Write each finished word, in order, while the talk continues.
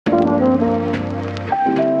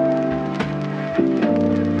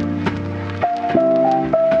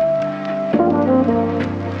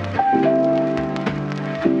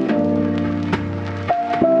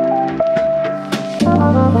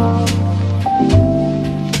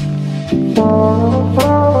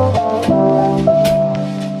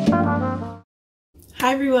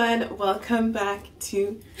welcome back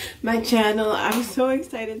to my channel. I'm so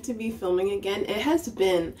excited to be filming again. It has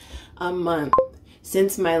been a month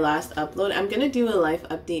since my last upload. I'm gonna do a life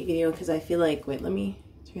update video because I feel like, wait, let me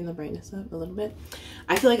turn the brightness up a little bit.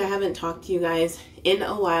 I feel like I haven't talked to you guys in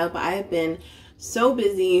a while, but I have been so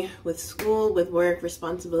busy with school, with work,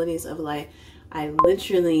 responsibilities of life. I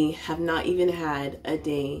literally have not even had a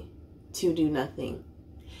day to do nothing.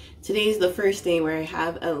 Today's the first day where I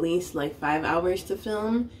have at least like 5 hours to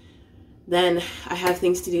film. Then I have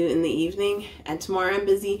things to do in the evening, and tomorrow I'm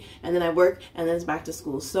busy, and then I work, and then it's back to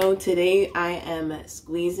school. So today I am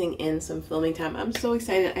squeezing in some filming time. I'm so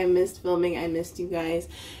excited. I missed filming. I missed you guys.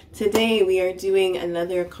 Today we are doing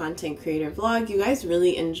another content creator vlog. You guys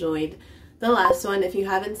really enjoyed the last one. If you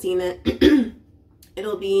haven't seen it,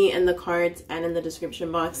 it'll be in the cards and in the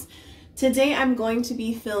description box. Today I'm going to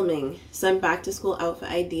be filming some back to school outfit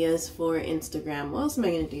ideas for Instagram. What else am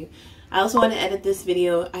I going to do? I also want to edit this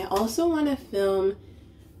video. I also want to film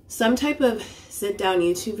some type of sit down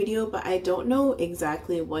YouTube video, but I don't know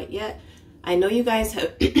exactly what yet. I know you guys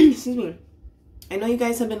have excuse me. I know you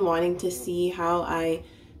guys have been wanting to see how I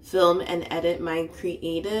film and edit my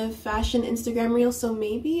creative fashion Instagram reels, so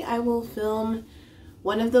maybe I will film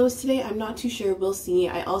one of those today. I'm not too sure. We'll see.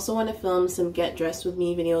 I also want to film some get dressed with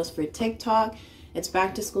me videos for TikTok. It's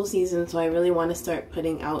back to school season, so I really want to start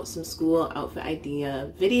putting out some school outfit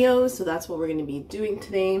idea videos. So that's what we're going to be doing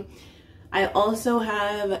today. I also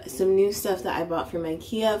have some new stuff that I bought from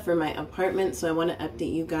IKEA for my apartment, so I want to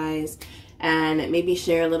update you guys and maybe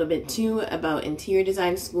share a little bit too about interior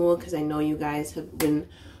design school, because I know you guys have been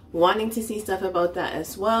wanting to see stuff about that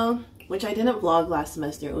as well, which I didn't vlog last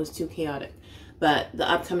semester. It was too chaotic. But the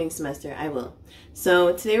upcoming semester I will.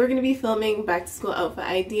 So today we're going to be filming back to school outfit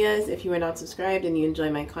ideas. If you are not subscribed and you enjoy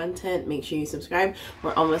my content, make sure you subscribe.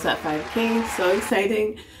 We're almost at 5K, so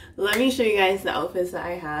exciting. Let me show you guys the outfits that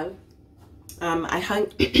I have. I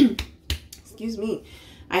hung, excuse me,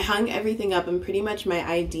 I hung everything up, and pretty much my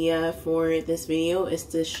idea for this video is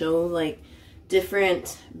to show like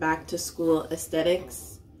different back to school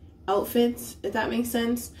aesthetics outfits, if that makes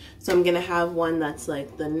sense. So I'm going to have one that's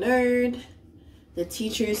like the nerd, the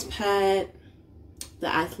teacher's pet,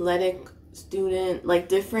 the athletic student, like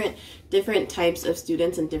different types of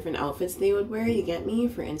students and different outfits they would wear, you get me,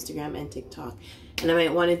 for Instagram and TikTok. And I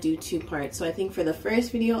might want to do 2 parts. So I think for the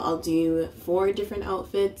first video I'll do 4 different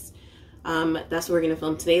outfits. That's what we're gonna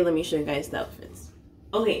film today. Let me show you guys the outfits.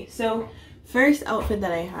 Okay, so first outfit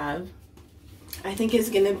that I have, I think is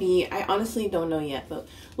gonna be, I honestly don't know yet, but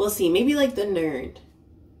we'll see. Maybe like the nerd.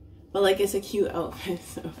 But like, it's a cute outfit,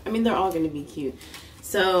 so I mean, they're all gonna be cute.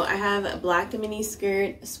 So I have a black mini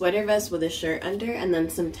skirt, sweater vest with a shirt under, and then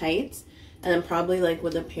some tights, and then probably like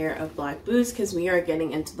with a pair of black boots, because we are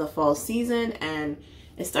getting into the fall season and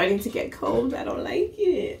it's starting to get cold. I don't like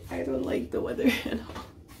it. I don't like the weather at all.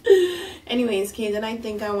 Anyways, okay, then I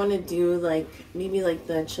think I want to do like maybe like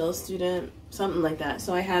the chill student, something like that.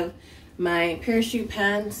 So I have my parachute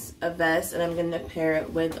pants, a vest, and I'm gonna pair it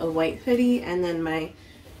with a white hoodie, and then my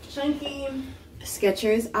chunky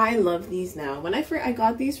Skechers. I love these now. When I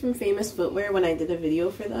got these from Famous Footwear when I did a video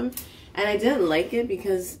for them, and I didn't like it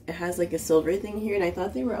because it has like a silver thing here and I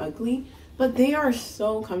thought they were ugly, but they are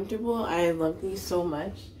so comfortable. I love these so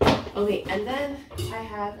much. Okay, and then I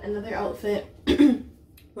have another outfit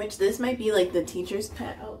which this might be like the teacher's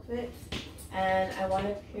pet outfit, and I want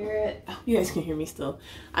to pair it, oh, you guys can hear me still.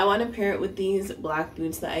 I want to pair it with these black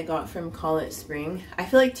boots that I got from Call It Spring. I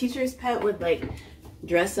feel like teacher's pet would like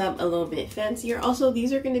dress up a little bit fancier. Also,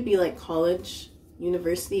 these are going to be like college,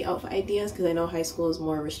 university outfit ideas, because I know high school is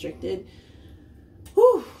more restricted.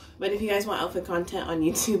 Whew. But if you guys want outfit content on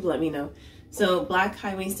YouTube, let me know. So black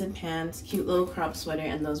high-waisted pants, cute little crop sweater,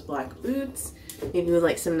 and those black boots. Maybe with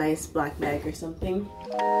like some nice black bag or something.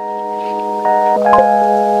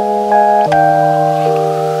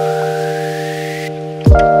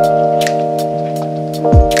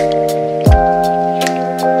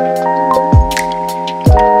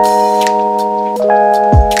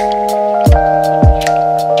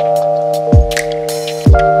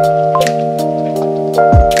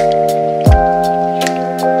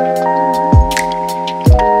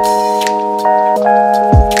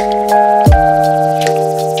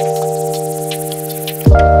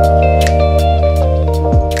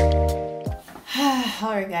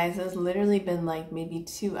 Been like maybe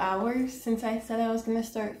 2 hours since I said I was gonna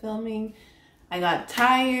start filming. I got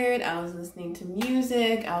tired, I was listening to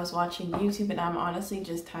music, I was watching YouTube, and I'm honestly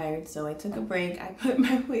just tired, so I took a break. I put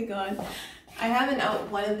my wig on. I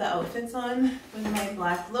have one of the outfits on with my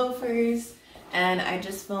black loafers and I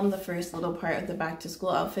just filmed the first little part of the back to school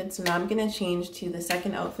outfit. So now I'm gonna change to the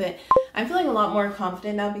second outfit. I'm feeling a lot more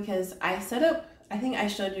confident now because I set up, I think I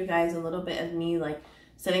showed you guys a little bit of me like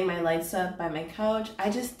setting my lights up by my couch. I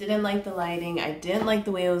just didn't like the lighting. I didn't like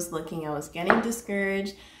the way it was looking. I was getting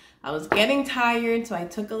discouraged. I was getting tired, so I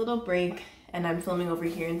took a little break and I'm filming over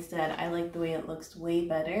here instead. I like the way it looks way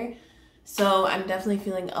better. So I'm definitely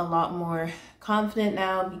feeling a lot more confident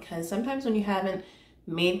now, because sometimes when you haven't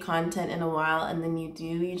made content in a while and then you do,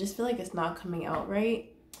 you just feel like it's not coming out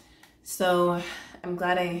right. So I'm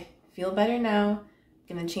glad I feel better now.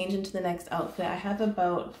 I'm gonna change into the next outfit. I have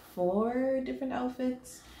about 4 different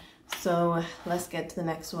outfits. So let's get to the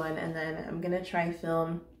next one, and then I'm gonna try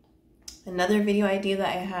film another video idea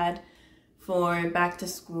that I had for back to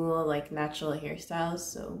school, like natural hairstyles.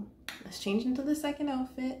 So let's change into the second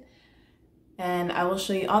outfit, and I will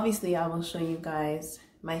show you, obviously I will show you guys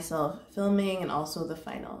myself filming and also the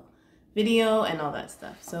final video and all that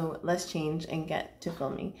stuff. So let's change and get to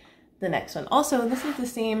filming the next one. Also, this is the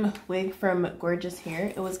same wig from Gorgeous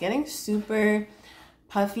Hair. It was getting super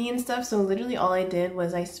puffy and stuff, so literally all I did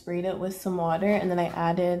was I sprayed it with some water, and then I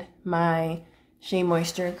added my Shea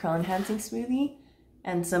Moisture Curl Enhancing Smoothie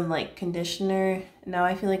and some like conditioner. Now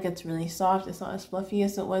I feel like it's really soft. It's not as fluffy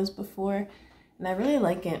as it was before, and I really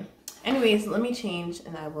like it. Anyways, let me change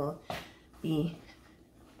and I will be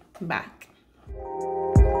back.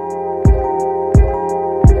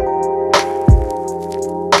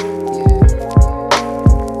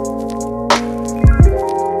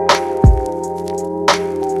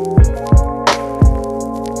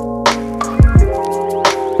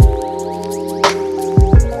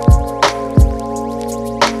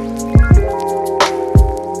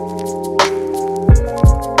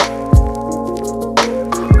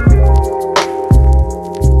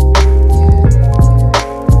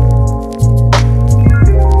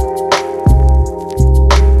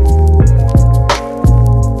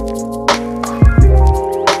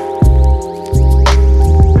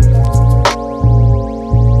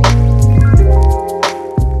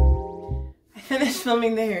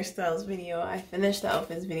 Filming the hairstyles video. I finished the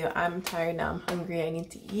outfits video. I'm tired now. I'm hungry. I need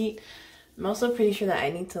to eat. I'm also pretty sure that I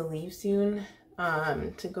need to leave soon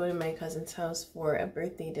to go to my cousin's house for a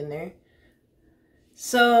birthday dinner.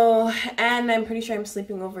 So, and I'm pretty sure I'm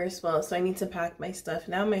sleeping over as well, so I need to pack my stuff.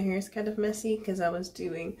 Now my hair is kind of messy because I was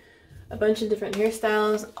doing a bunch of different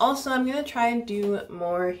hairstyles. Also, I'm gonna try and do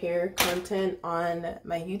more hair content on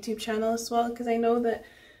my YouTube channel as well, because I know that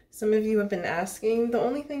some of you have been asking. The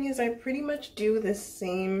only thing is I pretty much do the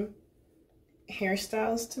same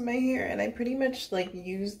hairstyles to my hair, and I pretty much like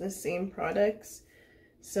use the same products.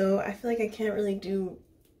 So I feel like I can't really do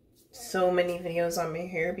so many videos on my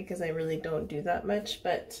hair because I really don't do that much,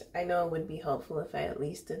 but I know it would be helpful if I at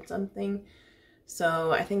least did something.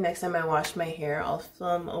 So I think next time I wash my hair, I'll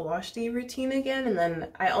film a wash day routine again. And then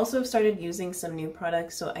I also started using some new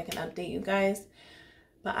products so I can update you guys.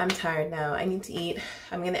 But I'm tired now. I need to eat.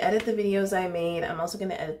 I'm going to edit the videos I made. I'm also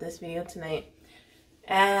going to edit this video tonight.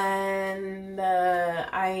 And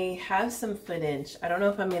I have some footage. I don't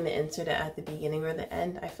know if I'm going to insert it at the beginning or the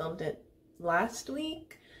end. I filmed it last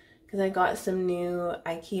week because I got some new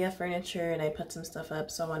IKEA furniture and I put some stuff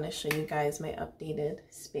up. So I want to show you guys my updated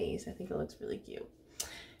space. I think it looks really cute.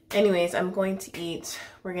 Anyways, I'm going to eat.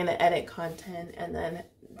 We're going to edit content, and then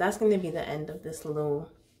that's going to be the end of this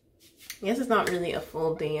little... I guess it's not really a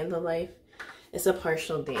full day in the life. It's a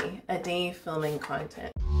partial day, a day filming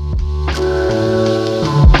content.